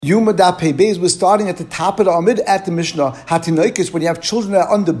Yuma Daf Pei Beis was starting at the top of the Amid at the Mishnah. Hatinoikis, when you have children that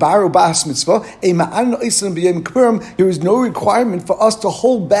are under Bar or Bas Mitzvah, there is no requirement for us to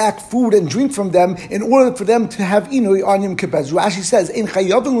hold back food and drink from them in order for them to have Inui on Yom Kippur. As Rashi says, that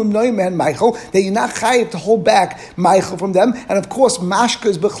you're not chayiv to hold back Meichel from them, and of course, Mashka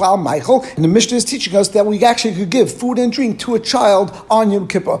is Bechlal Meichel, and the Mishnah is teaching us that we actually could give food and drink to a child on Yom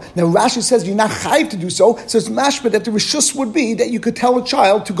Kippur. Now Rashi says you're not chayiv to do so it's mashma that the Rishus would be that you could tell a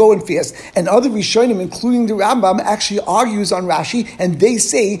child to go and fast. And other Rishonim, including the Rambam, actually argues on Rashi, and they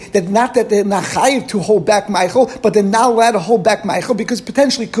say that not that they're not chayiv to hold back Meichel, but they're not allowed to hold back Meichel because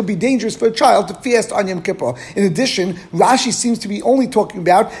potentially it could be dangerous for a child to fast on Yom Kippur. In addition, Rashi seems to be only talking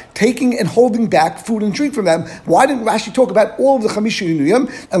about taking and holding back food and drink from them. Why didn't Rashi talk about all of the Chamisha Yinuyim?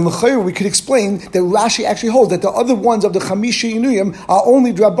 And l'chayr, we could explain that Rashi actually holds that the other ones of the Chamisha Yinuyim are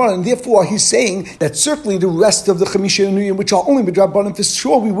only Drabanan, and therefore he's saying that certainly the rest of the Chamisha Yinuyim, which are only Drabanan, for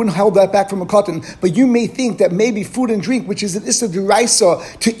sure we wouldn't hold that back from a cotton. But you may think that maybe food and drink, which is an Issa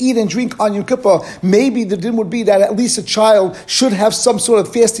D'Oraisa to eat and drink on Yom Kippur, maybe the din would be that at least a child should have some sort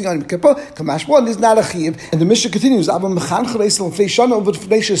of fasting on Yom Kippur. Kamash one is not a chiyuv. And the Mishnah continues, but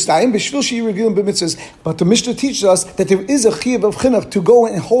the Mishnah teaches us that there is a chiyuv of chinuch to go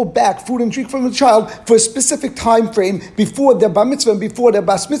and hold back food and drink from the child for a specific time frame before their bar mitzvah and before their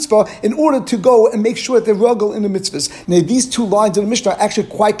bas mitzvah in order to go and make sure that they ruggle in the mitzvahs. Now these two lines of the Mishnah are actually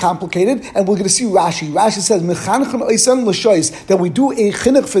quite complicated, and we're going to see Rashi. Rashi says that we do a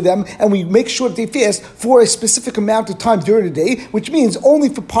chinuch for them and we make sure that they fast for a specific amount of time during the day, which means only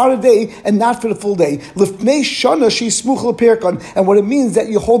for part of the day and not for the full day. And what it means that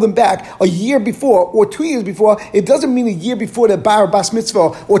you hold them back a year before or 2 years before, it doesn't mean a year before the bar bas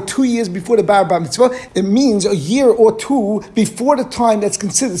mitzvah or 2 years before the bar mitzvah. It means a year or two before the time that's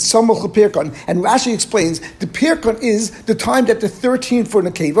considered samuch l'pirkon. And Rashi explains the pirkon is the time that the 13 for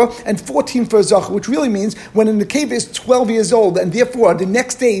nekeva and 14 for a zachar, which really means when a nekeva is 12 years old and therefore the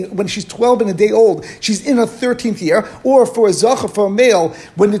next day when she's 12 and a day old, she's in her 13th year, or for a zachar, for a male,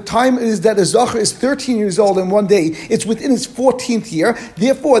 when the time is that a zachar is 13 years old and one day, it's within his 14th year,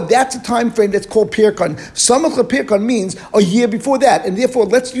 therefore that's a time frame that's called pirkon. Samuch l'pirkon means a year before that, and therefore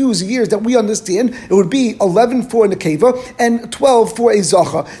let's use years that we understand. It would be 11 for a nekeva and 12 for a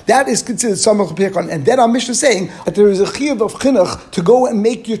zachar. That is considered samuch l'pirkon, and then our Mishnah is saying that there is a chiyuv of chinuch to go and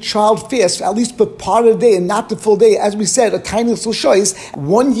make your child fast at least for part of the day and not the full day. As we said, a tiny little shoyis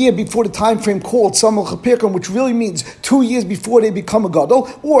 1 year before the time frame called samuch l'pirkon, which really means 2 years before they become a gadol,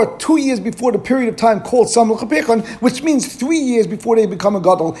 or 2 years before the period of time called samuch l'pirkon, which means 3 years before they become a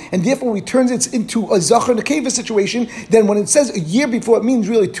gadol, and therefore we turn it into a zachar nekeva situation. Then when it says a year before, it means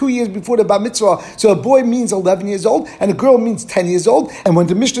really 2 years before the bar mitzvah. So a boy means 11 years old and a girl means 10 years old. And when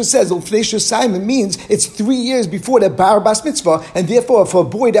the Mishnah says it means it's 3 years before the bar bas mitzvah, and therefore for a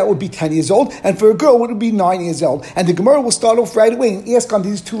boy that would be 10 years old, and for a girl it would be 9 years old. And the Gemara will start off right away and ask on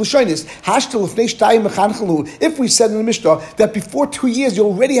these two lashonis. If we said in the Mishnah that before 2 years you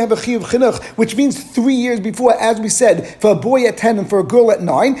already have a chiyuv chinuch, which means 3 years before, as we said, for a boy at 10 and for a girl at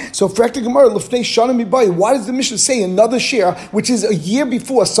 9. So for the Gemara, why does the Mishnah say another share, which is a year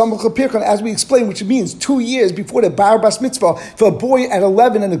before samuch l'pirkon, as we explained, which means 2 years before the bar bas mitzvah for a boy at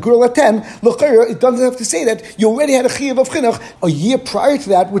 11 and a girl at 10? It doesn't have to say that you already had a chiyuv of chinuch a year prior to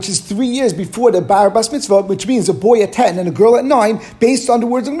that, which is 3 years before the bar bas mitzvah, which means a boy at 10 and a girl at 9, based on the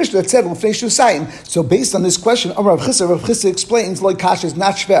words of the Mishnah that said l'fnei shusayim. So based on this question, Rav Chissa explains like kasha is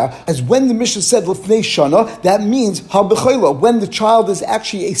not shver, as when the Mishnah said l'fnei shana, that means ha-b'chayla, when the child is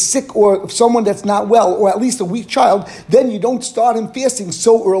actually a sick or someone that's not well, or at least a weak child, then you don't start him fasting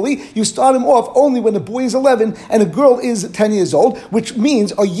so early. You start him off only when the boy is 11 and a girl is 10 years old, which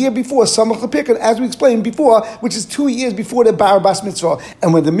means a year before samuch l'pirkon, as we explained before, which is 2 years before the bar bas mitzvah.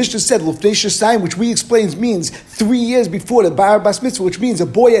 And when the Mishnah said l'fnei shusayim, which we explained means 3 years before the bar bas mitzvah, which means a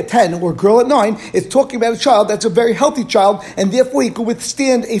boy at 10 or a girl at 9, it's talking about a child that's a very healthy child, and therefore he could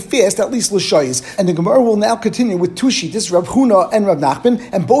withstand a fast at least l'shayis. And the Gemara will now continue with two shittas, Rav Huna and Rav Nachman,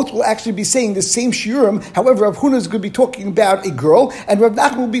 and both will actually be saying the same shiurim. However, Rav Huna is going to be talking about a girl, and Rav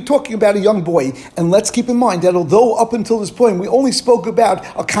Nachman will be talking about a young boy. And let's keep in mind that although up until this point we only spoke about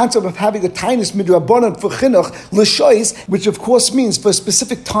a concept of having a tainus midrabanan for chinuch l'shayis, which of course means for a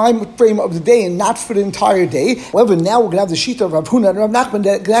specific time frame of the day and not for the entire day. However, now we're going to have the shita of Rav Huna and Rav Nachman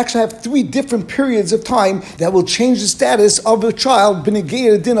that can actually have 3 different periods of time that will change the status of a child,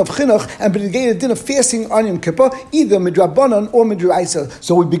 b'negei din of chinuch and b'negei din of fasting on Yom Kippur, either midrabanan or midraisa.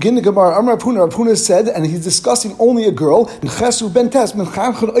 So we begin the Gemara. Rav Huna said, and he's discussing only a girl,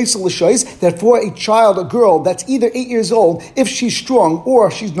 that for a child, a girl that's either 8 years old if she's strong, or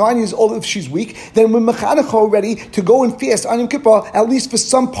she's 9 years old if she's weak, then we're mechanech already to go and fast on Yom Kippur mitzvah, at least for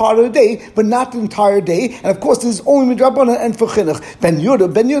some part of the day, but not the entire day. And of course, this is only midrabanan and for chinuch. Ben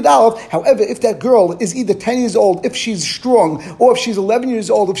Yud Aleph. However, if that girl is either 10 years old if she's strong, or if she's 11 years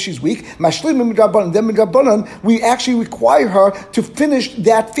old if she's weak, mashlim midrabanan. Then midrabanan, we actually require her to finish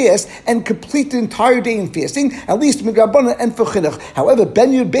that fast and complete the entire day in fasting, at least midrabanan and for chinuch. However,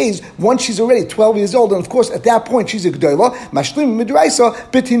 Ben Yud Beis, once she's already 12 years old, and of course at that point she's a gedola, mashlim midraisa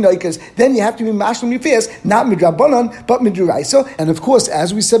b'tinoikas. Then you have to be mashlim your fast, not midrabanan but midraisa. And of course,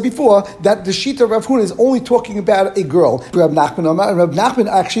 as we said before, that the shita of Rav Huna is only talking about a girl. Rav Nachman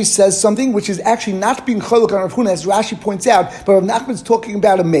actually says something which is actually not being cholok on Rav Huna, as Rashi points out, but Rav Nachman is talking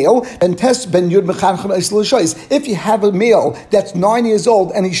about a male. And test Ben Yud Mechanchen Eisel Shois. If you have a male that's 9 years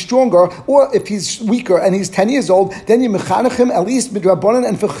old and he's stronger, or if he's weaker and he's 10 years old, then you mechanech him at least midrabanan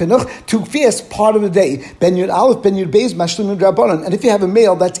and for chinuch to fast part of the day. Ben Yud Aleph, Ben Yud Beis, mashlim midrabanan. And if you have a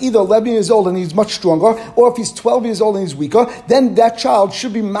male that's either 11 years old and he's much stronger, or if he's 12 years old and he's weaker, then that child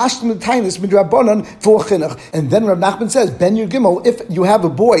should be mashlim tainis midrabanan for chinuch. And then Rav Nachman says, Ben Yud Gimel, if you have a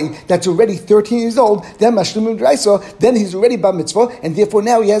boy that's already 13 years old, then mashlim midraisa, then he's already bar mitzvah, and therefore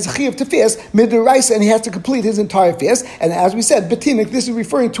now he has a chiyuv to fast midraisa, and he has to complete his entire fast. And as we said, betinik, this is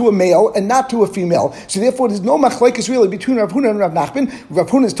referring to a male and not to a female. So therefore, there's no machlokes really between Rav Huna and Rav Nachman. Rav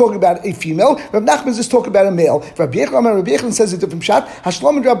Huna is talking about a female. Rav Nachman is just talking about a male. Rabbi Yechon says a different shot.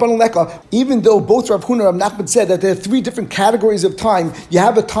 Hashlam and Rabbanan Leka. Even though both Rav Huna and Rav Nachman said that there are three different categories of time. You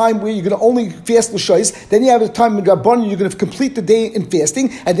have a time where you're going to only fast l'shois. Then you have a time with Rabbanan you're going to complete the day in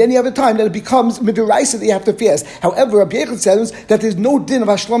fasting, and then you have a time that it becomes midraisa that you have to fast. However, Rabbi Yechon says that there's no din of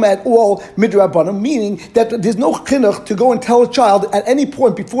Hashlama at all midrabanan, meaning that there's no chinuch to go and tell a child at any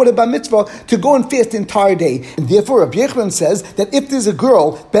point before the bar mitzvah to go and fast the entire day. And therefore, Rabbi Yechon says that if there's a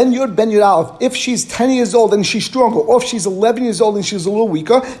girl, Ben Yud Aleph, if she's 10 years old and she's stronger, or if she's 11 years old and she's a little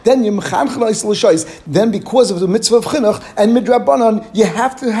weaker, then because of the mitzvah of chinuch and midrabanan, you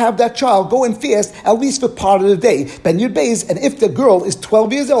have to have that child go and fast at least for part of the day. Ben Yud Beis, and if the girl is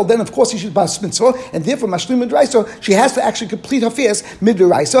 12 years old, then of course she should bas mitzvah, and therefore mashlim midraisa, she has to actually complete her fast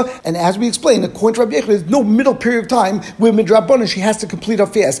midraisa. And as we explained, according to Rabbi Yechon, there's no middle period of time where midrabanan she has to complete her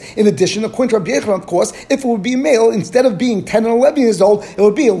fast. In addition, according to Rabbi Yechon, of course, if it would be a male, instead of being 10 and 11 years old, it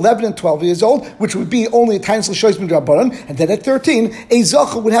would be 11 and 12 years old, which would be only a tiny l'shois midrabanan, and then at 13, a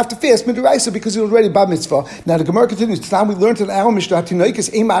zacha would have to fast midraisa because he was already bar mitzvah. Now the Gemara continues. Now we learned in our Mishnah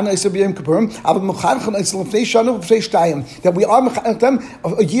that we are mechanech them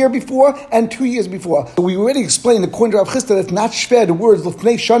a year before and 2 years before. So we already explained according to Rav Chisda that it's not shver the words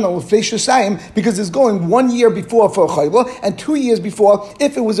l'fnei shana l'fnei shasayim, because it's going 1 year before for a chayla and 2 years before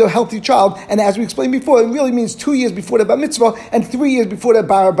if it was a healthy child. And as we explained before, it really means 2 years before the bar mitzvah and 3 years before the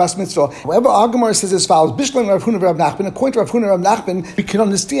bar bas mitzvah. However, our Gemara says as follows: Bishlam Rav Huna Rav Nachman. According to Rav Huna Rav Nachman, we can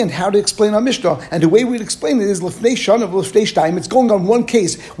understand how to explain our Mishnah, and the way we'd explain it is l'fnei shana l'fnei shtayim. It's going on one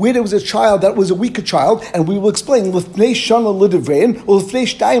case where there was a child that was a weaker child, and we will explain l'fnei shana l'divrein or l'fnei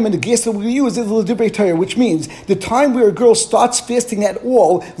shtayim, and the guess that we use is l'divrei Torah, which means the time where a girl starts fasting at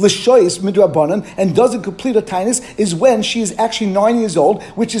all l'shoyis midrabanan and doesn't complete her tinus is when she is actually 9 years old,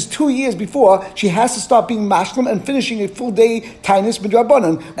 which is 2 years before she has to start being mashlim and finishing a full day tinus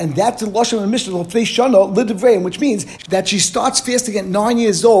midrabanan. And that's the lashon of the Mishnah l'fnei shana l'divrein, which means that she starts fasting at 9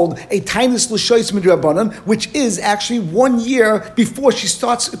 years old a tinus l'shoyis midrabanan, which is actually 1 year before she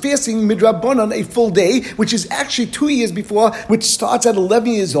starts fasting midrabanan a full day, which is actually 2 years before, which starts at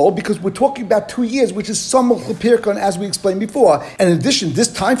 11 years old, because we're talking about 2 years, which is samach l'pirkon, as we explained before. And in addition, this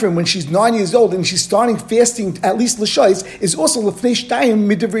time frame when she's 9 years old and she's starting fasting at least l'shais is also l'fnei shtayim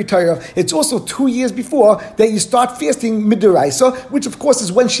midivrei Torah. It's also 2 years before that you start fasting midiraisa, which of course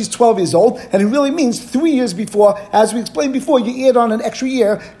is when she's 12 years old, and it really means 3 years before, as we explained before, you add on an extra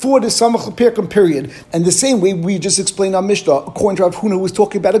year for the samach l'pirkon period. And the same way we just explained our Mishnah, according to Rav Huna, who was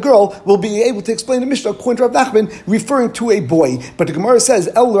talking about a girl, we'll be able to explain the Mishnah according to Rav Nachman, referring to a boy. But the Gemara says,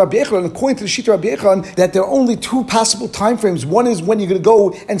 El Rabbi Yechon, according to the Shita Rabbi Yechon, that there are only two possible time frames. One is when you're going to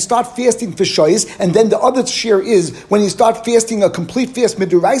go and start fasting for shoyis, and then the other share is when you start fasting a complete fast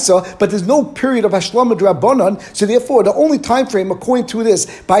midiraisa, but there's no period of hashlama d'Rabbanan, so therefore the only time frame, according to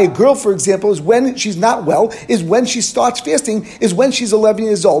this, by a girl, for example, is when she's not well, is when she starts fasting, is when she's 11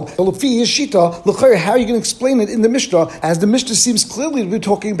 years old. So Lefi his Shita, how are you going to explain it in the Mishnah, as the Mishnah seems clearly to be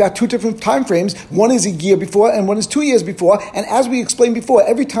talking about two different time frames. One is a year before and one is 2 years before. And as we explained before,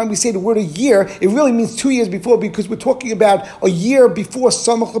 every time we say the word a year, it really means 2 years before, because we're talking about a year before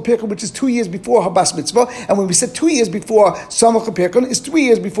Samach L'Pirkon, which is 2 years before her Bas Mitzvah. And when we said 2 years before Samach L'Pirkon, it's 3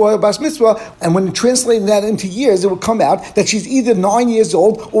 years before her Bas Mitzvah. And when translating that into years, it will come out that she's either 9 years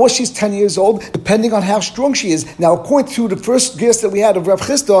old or she's 10 years old, depending on how strong she is. Now, according to the first guess that we had of Rav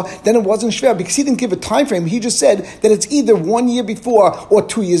Chisda, then it wasn't shver, because he didn't give a time frame. He just said that it's either 1 year before or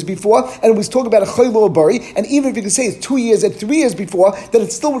 2 years before, and we was talking about a chayla or bari, and even if you can say it's 2 years and 3 years before, that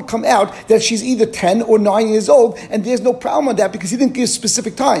it still would come out that she's either 10 or 9 years old, and there's no problem on that because he didn't give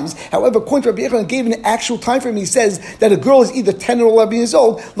specific times. However, according to Rabbi Yochanan, gave an actual time frame. He says that a girl is either 10 or 11 years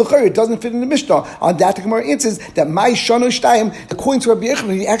old. Look, it doesn't fit in the Mishnah. On that, the Gemara answers that my shana shtayim, according to Rabbi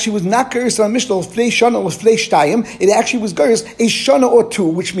Yochanan, he actually was not geris on Mishnah l'fnei shana l'fnei shtayim. It actually was geris a shana or two,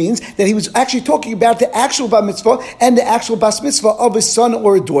 which means that he was actually talking about the actual bar mitzvah and the actual bas mitzvah of a son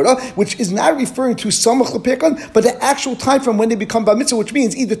or a daughter, which is not referring to samach l'pirkan, but the actual time from when they become bar mitzvah, which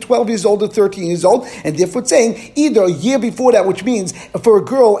means either 12 years old or 13 years old, and therefore it's saying either a year before that, which means for a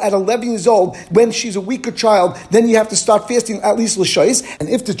girl at 11 years old, when she's a weaker child, then you have to start fasting at least l'shais, and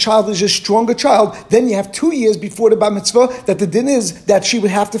if the child is a stronger child, then you have 2 years before the bar mitzvah that the din is that she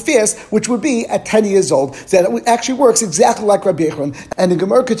would have to fast, which would be at 10 years old. So that actually works exactly like Rabbi Yochanan. And the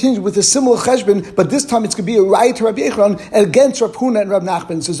Gemara continues with a similar cheshbon, but this time it's going to be a raya to Rabbi Yochanan and against Rav Huna and Rav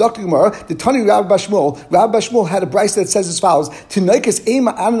Nachman. So Zok Gemara, the Tani Rav Bashmul had a brayso that says as follows: Tinaikas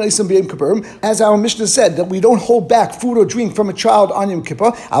ema ananaisim b'yom kippurim. As our Mishnah said, that we don't hold back food or drink from a child on Yom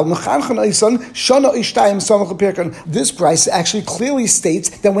Kippur. Al mechanchen aisan shana ishtayim samach l'pirkan. This brayso actually clearly states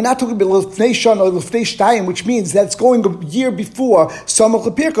that we're not talking about l'fnei shana or l'fnei shtayim, which means that it's going a year before samach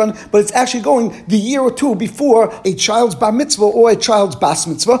l'pirkan, but it's actually going the year or two before a child's bar mitzvah or a child's bas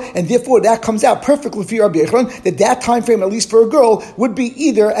mitzvah, and therefore that comes out perfectly for Rabbi Yochanan that time frame, at least for a girl, would be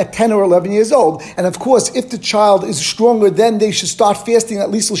either at 10 or 11 years old. And of course, if the child is stronger, then they should start fasting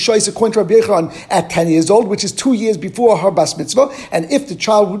at least l'shais according to Rabbi Yochanan at 10 years old, which is 2 years before her bas mitzvah. And if the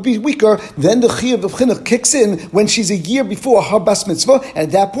child would be weaker, then the chiyuv of chinuch kicks in when she's a year before her bas mitzvah, and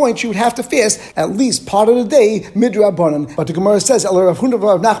at that point she would have to fast at least part of the day midrabanan. But the Gemara says, El Rav Huna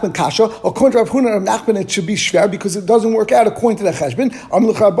Rav Nachman kasha, according to Rav Huna Rav Nachman it should be shver because it doesn't work out according to the cheshbon.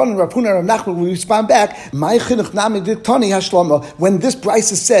 Rav Huna Rav Nachman will respond back, my chinuch nami diktani hashlama. When this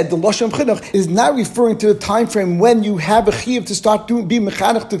brayso is said, the lashon chinuch is not referring to the time frame when you have a chiyuv to start being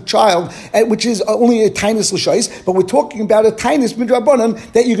mechanech to the child, which is only a tainus l'shais, but we're talking about a tainus midrabanan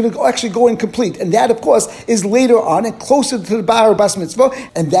that you're going to actually go incomplete, and that of course is later on and closer to the bar or bas mitzvah,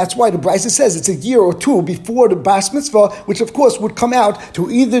 and that's why the brayso says it's a year or two before the bas mitzvah, which of course would come out to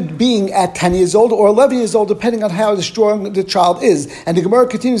either being at 10 years old or 11 years old, depending on how strong the child is. And the Gemara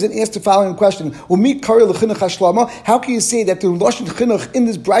continues and asks the following question: how can you say that the lashon chinuch in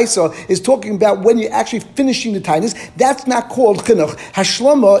this brayso is talking about when you're actually finishing the tainus? That's not called chinuch.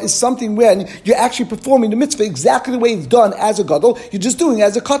 Hashlama is something when you're actually performing the mitzvah exactly the way it's done as a gadol. You're just doing it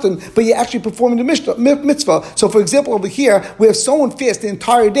as a katan, but you're actually performing the mitzvah. So, for example, over here, where someone fasts the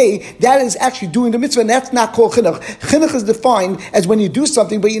entire day, that is actually doing the mitzvah, and that's not called chinuch. Chinuch is defined as when you do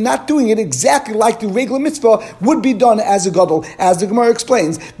something, but you're not doing it exactly like the regular mitzvah would be done as a gadol. As the Gemara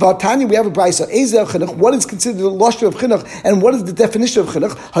explains, Vatanya, we have a brayso. What is considered the lashon of chinuch, and what is the definition of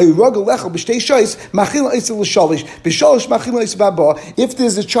chinuch? If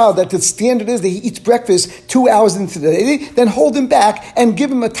there's a child that the standard is that he eats breakfast 2 hours into the day, then hold him back and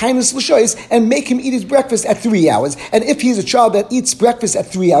give him a tainus l'shais and make him eat his breakfast at 3 hours. And if he's a child that eats breakfast at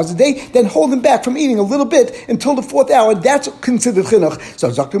 3 hours a day, then hold him back from eating a little bit until the 4th hour. That's considered chinuch.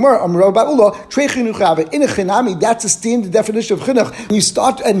 So Dr. Mur, in a chinami, that's a standard definition of chinuch. When you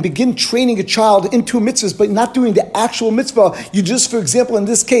start and begin training a child into mitzvahs, but not doing the actual mitzvah, you just, for example, in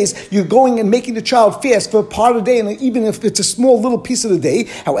this case, you're going and making the child fast for part of the day, and even if it's a small little piece of the day.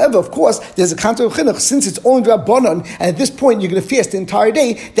 However, of course, there's a concept of chinuch, since it's only rabbanon, and at this point you're going to fast the entire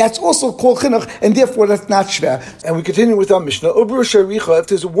day, that's also called chinuch, and therefore that's not shver. And we continue with our Mishnah. If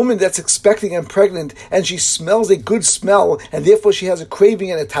there's a woman that's expecting and pregnant, and she smells a good smell, and therefore she has a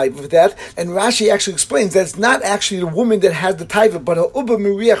craving and a type of that, and Rashi actually explains that it's not actually the woman that has the type of, but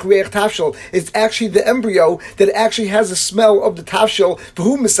it's actually the embryo that actually has the smell of the tafshil,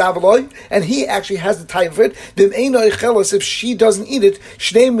 and he actually has the type of it. Then if she doesn't eat it,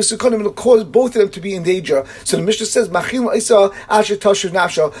 it'll cause both of them to be in danger. So the Mishnah says,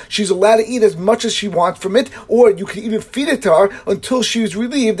 she's allowed to eat as much as she wants from it, or you can even feed it to her until she is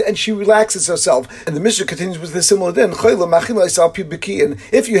relieved and she relaxes herself. And the Mishnah continues with the similar din.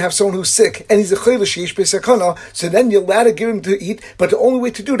 If you have someone who's sick and he's a chayla sheish b'sakana, so then you're allowed to give him to eat, but the only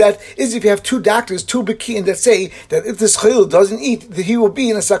way to do that is if you have 2 doctors, 2 bekiyin, that say that if this chayla doesn't eat, that he will be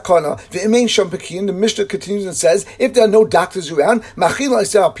in a sakana. The Mishnah continues and says, if there are no doctors around,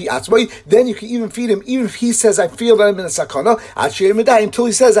 then you can even feed him, even if he says, I feel that I'm in a sakana, until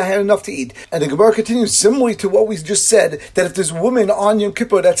he says, I had enough to eat. And the Gemara continues similarly to what we just said, that if there's a woman on Yom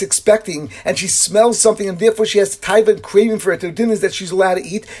Kippur that's expecting, and she smells something, and therefore she has taiva and craving for it, the din is that she's allowed to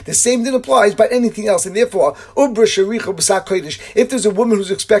eat, the same din applies by anything else. And therefore, if there's a woman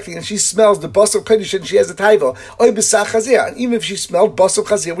who's expecting, and she smells the bus of kodesh, and she has a taiva. And even if she smelled basal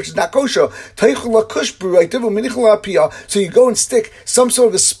chazir, which is not kosher, so you go and stick some sort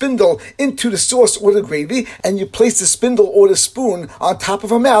of a spindle into the sauce or the gravy, and you place the spindle or the spoon on top of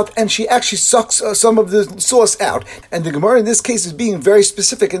her mouth, and she actually sucks some of the sauce out. And the Gemara in this case is being very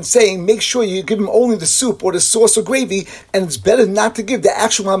specific and saying, make sure you give him only the soup or the sauce or gravy, and it's better not to give the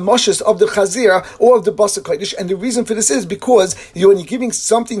actual hamashas of the chazir or of the basar kodesh. And the reason for this is because when you're giving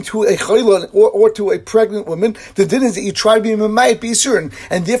something to a chayla or to a pregnant woman, the din is that you try to be mamayit b'yisurin,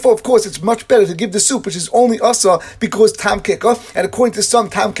 and therefore, of course, it's much better to give the soup, which is only asa because tam kika, and according to some,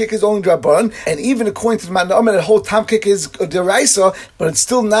 tam kika is only draban, and even according to the Manam, the whole tam kika is deraisa, but it's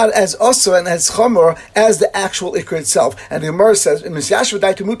still not as asa and as chamor as the actual ikra itself. And the Gemara says,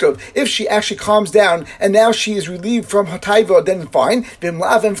 if she actually calms down and now she is relieved from her taiva, then fine.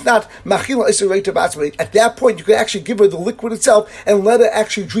 If not, at that point you could actually give her the liquid itself and let her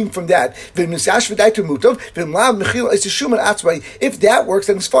actually drink from that. If that works,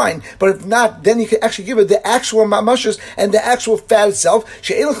 then it's fine. But if not, then you can actually give her the actual mamashas and the actual fat itself.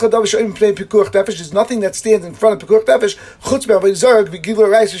 There's nothing that stands in front of pekuach nefesh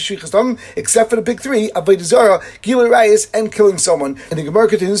except for the big three: avodah zarah, gilui rayis, and killing someone. And the Gemara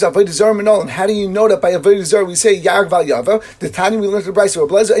continues, avodah zarah minol. And how do you know that by avodah zarah we say yarg val yava? The Tanya we learned the Brayso.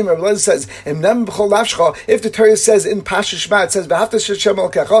 Rabbi Lezer says, if the Torah says in Pasha Shema, it says,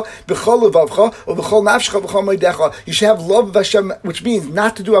 you should have love of Hashem, which means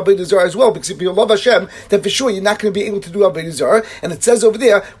not to do avodah zarah as well, because if you love Hashem, then for sure you're not going to be able to do avodah zarah. And it says over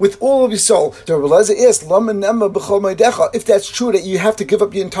there, with all of your soul. So Rabbi Lezer asks, if that's true that you have to give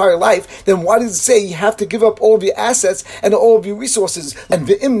up your entire life, then why does it say you have to give up all of your assets and all of your resources? And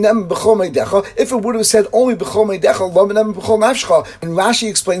if it would have said only b'chol meidecha, and Rashi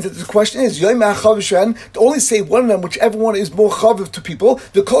explains that the question is, to only say one of them, whichever one is more chaviv to people,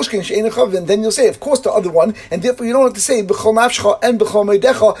 and then you'll say, of course, the other one, and therefore you don't have to say b'chol nafshcha and b'chol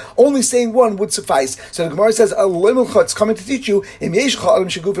meidecha, only saying one would suffice. So the Gemara says, it's coming to teach you, if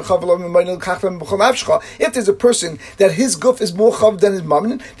there's a person that his guf is more chav than his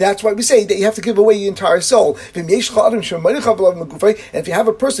mammon, that's why we say that you have to give away your entire soul. And if you have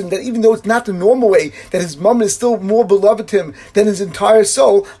a person that even though it's not the normal way, that his mammon is still more beloved to him than his entire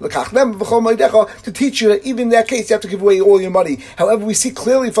soul, to teach you that even in that case you have to give away all your money. However, we see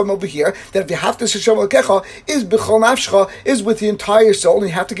clearly from over here that if you have to Hashem Elokecha is b'chol nafshcha, is with the entire soul, and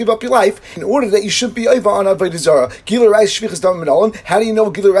you have to give up your life in order that you shouldn't be over on avodah zarah. Gilui rayis shvichas dam minolan. How do you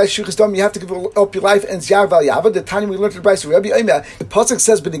know Gilui rayis shvichas dam? You have to give up your life, and it's yar val yava. The Tanya we learned in the Brayso. The pasuk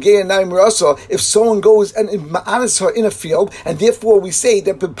says b'negei na'im rasa. If someone goes and ma'anis her in a field, and therefore we say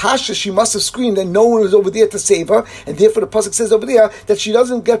that b'pasha she must have screamed and no one was over there to save her, and therefore the pasuk says over there that she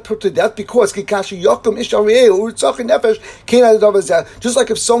doesn't get put to death because just like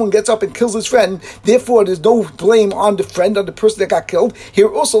if someone gets up and kills his friend, therefore there's no blame on the friend, on the person that got killed. Here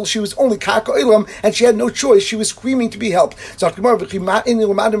also she was only kaka ilam and she had no choice. She was screaming to be helped. So why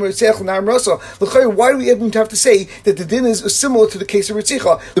do we even have to say that the din is similar to the case of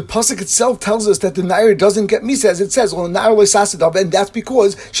Ritzicha? The pasuk itself tells us that the nair doesn't get misa, as it says, and that's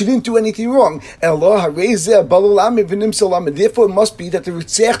because she didn't do anything wrong. Therefore it must be that the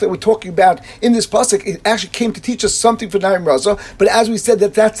Ritzech that we're talking about in this pasuk, it actually came to teach us something for Naim Raza, but as we said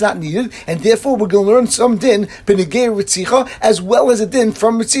that's not needed, and therefore we're going to learn some din b'negei Ritzicha as well as a din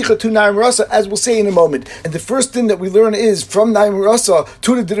from Ritzicha to Naim Raza, as we'll say in a moment. And the first din that we learn is from Naim Raza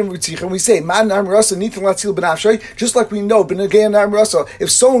to the din of Ritzicha, and we say man Naim Raza nitin latzil b'nafshay, just like we know b'negei Naim Raza, if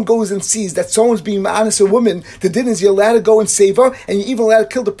someone goes and sees that someone's being ma'anis a woman, the din is you're allowed to go and save her, and you're even allowed to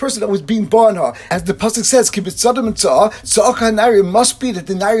kill the person that was being born her. As the pasuk says, kibitzadam and tza'aka nairi, must be that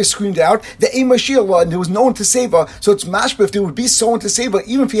the nairi screamed out the Eimashir, and there was no one to save her. So it's mashba, if there would be someone to save her,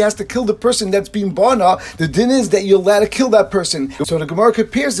 even if he has to kill the person that's being born her, the din is that you're allowed to kill that person. So the Gemara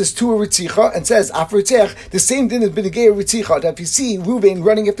compares this to a Ritzicha and says, Af Ritzech, the same din is b'negei Ritzicha, that if you see Ruvain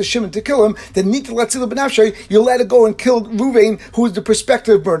running after Shimon to kill him, then Nita Latzila B'nafshay, you're allowed to go and kill Ruvain, who is the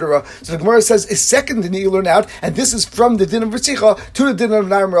prospective murderer. So the Gemara says a second din that you learn out, and this is from the din of Ritzicha to the din of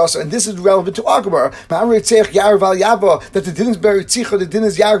Naim Rasa, and this is relevant to our Gemara. Ma'am Ritzech Yar Val Yava, that the din is Beritzicha, the din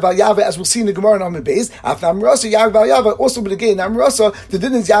is Yar Val Yava, as we'll see in the Gemara in Amid Beis. After Naim Rasa, Yar Val Yava, also b'negei Naim Rasa, the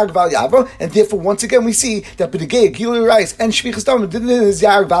din is Yar Val Yava, and therefore once again we see that b'negei Gilui Rayis and Shvichas Dam, the din is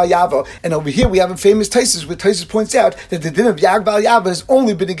Yar Val Yava. And over here we have a famous Taisus, where Taisus points out that the din of Yar Val Yava is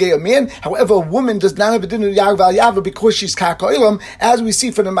only b'negei a man. However, a woman does not have a din of Yar Val Yava because she's Kaka Ilam, as we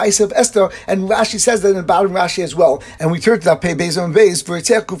see from the Ma'aseh of Esther, and Rashi says that in the bottom Rashi as well. And we turn to that Pei Beis on Beis for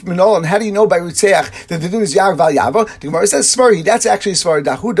Ritzeach Kuf Minol. And how do you know by Ritzeach that the din is Yar Val Yava? The Gemara says Svari. That's actually Svari.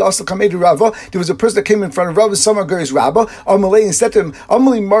 Dahu also Kamedu Rava. There was a person that came in front of Rava Samager's Rabbah, Amalei, and said to him,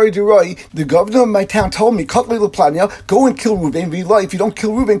 Amali Mari Duroi, the governor of my town told me, go and kill Reuven. If you don't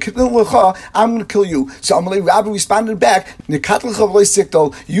kill Reuven, I'm going to kill you. So Amalei Rabbi responded back,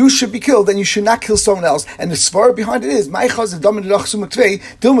 you should be killed and you should not kill someone else. And the svara behind it is,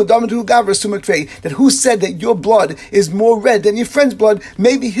 that who said that your blood is more red than your friend's blood?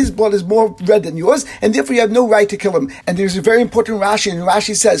 Maybe his blood is more red than yours, and therefore you have no right to kill him. And there's a very important Rashi, and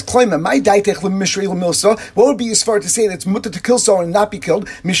Rashi says, what would be your svara to say that it's mutter to kill someone and not be killed?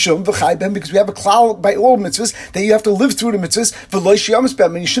 Mishum v'chai, because we have a klal by all mitzvahs that you have to live through the mitzvahs,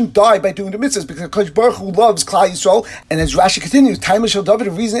 and you shouldn't die by doing the mitzvahs, because Kodesh Baruch Hu loves Klal Yisrael. And as Rashi continues, time shall David,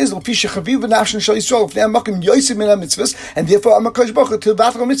 the reason is, and therefore HaKadosh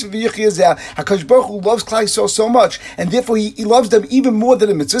Baruch Hu loves Klal Yisrael so much, and therefore he loves them even more than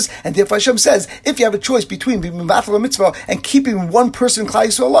the mitzvahs, and therefore Hashem says, if you have a choice between being mevatel a mitzvah and keeping one person Klal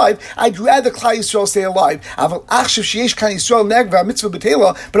Yisrael alive, I'd rather Klal Yisrael stay alive.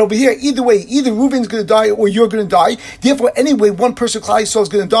 But over here, either way, either Reuven's going to die or you're going to die. Therefore, anyway, one person Klal Yisrael is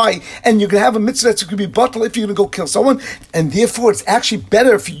going to die, and you're going to have a mitzvah that's going to be batal if you're going to go kill someone. And therefore, it's actually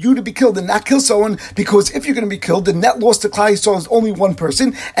better for you to be killed than not kill someone, because if you're going to be killed, the net loss to Klal Yisrael is only one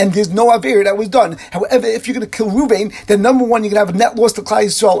person, and there's no aver that was done. However, if you're going to kill Reuven, then number one, you're going to have a net loss to Klal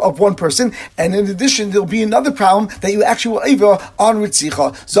Yisrael of one person, and in addition, there'll be another problem that you actually will aver on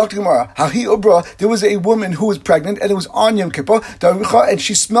Ritzicha. Zok Gemara, Hahi Ubra, there was a woman who was pregnant, and it was on Yom Kippur, and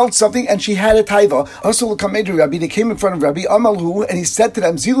she smelled something, and she had a taiva. Also, Rabbi, they came in front of Rabbi Amalhu, and he said to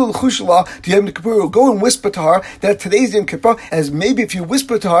them, Zilu l'chushala to Yom Kippur, go and whisper to her that today's Yom Kippur, as maybe if you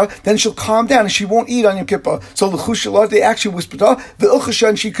whisper to her, then she'll calm down and she won't eat on Yom Kippur. So l'chushala, they actually whispered to her, the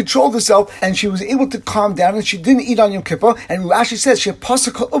and she controlled herself, and she was able to calm down, and she didn't eat on Yom Kippur. And Rashi says, she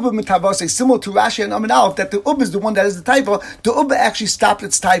pasaka ubba mitavase, similar to Rashi and Amin Aleph, that the ubba is the one that is the taiva. The ubba actually stopped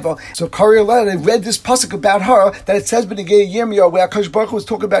its taiva. So Kariyah read this pasuk about her, that it says B'negei Yirmiyah, where HaKadosh Baruch Hu was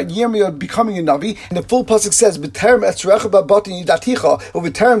talking about Yirmiyah becoming a Navi, and the full pasuk says, B'terem etzrecha b'batin yidaticha, or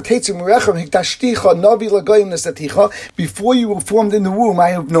B'terem tetzim rechem hikdashticha Navi l'goyim nesaticha, before you were formed in the womb, I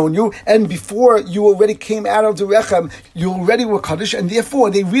have known you, and before you already came out of the rechem, you already were Kaddish, and therefore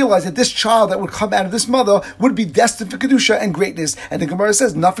they realized that this child that would come out of this mother would be destined for Kedusha and greatness. And the Gemara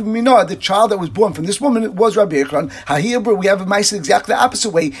says, nothing minah, the child that was born from this woman was Rabbi Yechon. Hahiyabra, we have a mice exactly the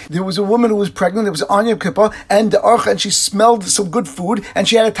opposite way. There was a woman who was pregnant, it was on Yom Kippur, and the archa, and she smelled some good food, and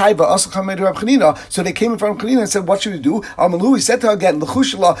she had a taiva. So they came in front of Chanina and said, what should we do? Amalu, he said to her again,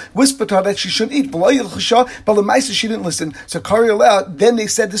 l'chushala, whispered to her that she shouldn't eat, but the mice, she didn't listen. So Kariyah, then they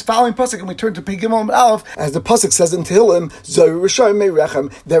said this following pasuk, and we turn to Pegimel and Aleph, as the pasuk says in Tehillim,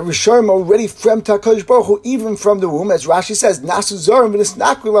 that Rishayim already from HaKadosh Baruch Hu, even from the womb, as Rashi says, Nasu Zarim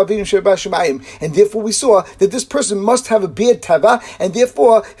v'nisnakru lavim she'b'shamayim, and therefore we saw that this person must have a bad tava, and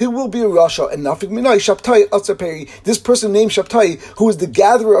therefore he will be a rasha. And nafik minay Shabtai atzaperi, this person named Shabtai, who is the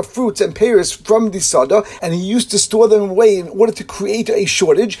gatherer of fruits and pears from the sada, and he used to store them away in order to create a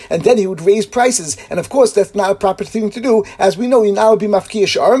shortage, and then he would raise prices. And of course, that's not a proper thing to do. As we know, you now be mafkiya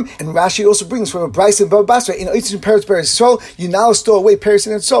sharm, and Rashi also brings from a Bryce and Baba Basra in Eitzim Peretz Beres Yisrael, you now store away pears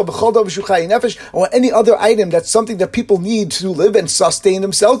and Yisrael, b'chol davar shuchai nefesh, or any other item that's something that people need to live and sustain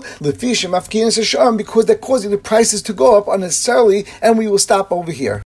themselves, lefish and mafkiya sharm, because they're causing the prices to go up unnecessarily. And we will stop over here.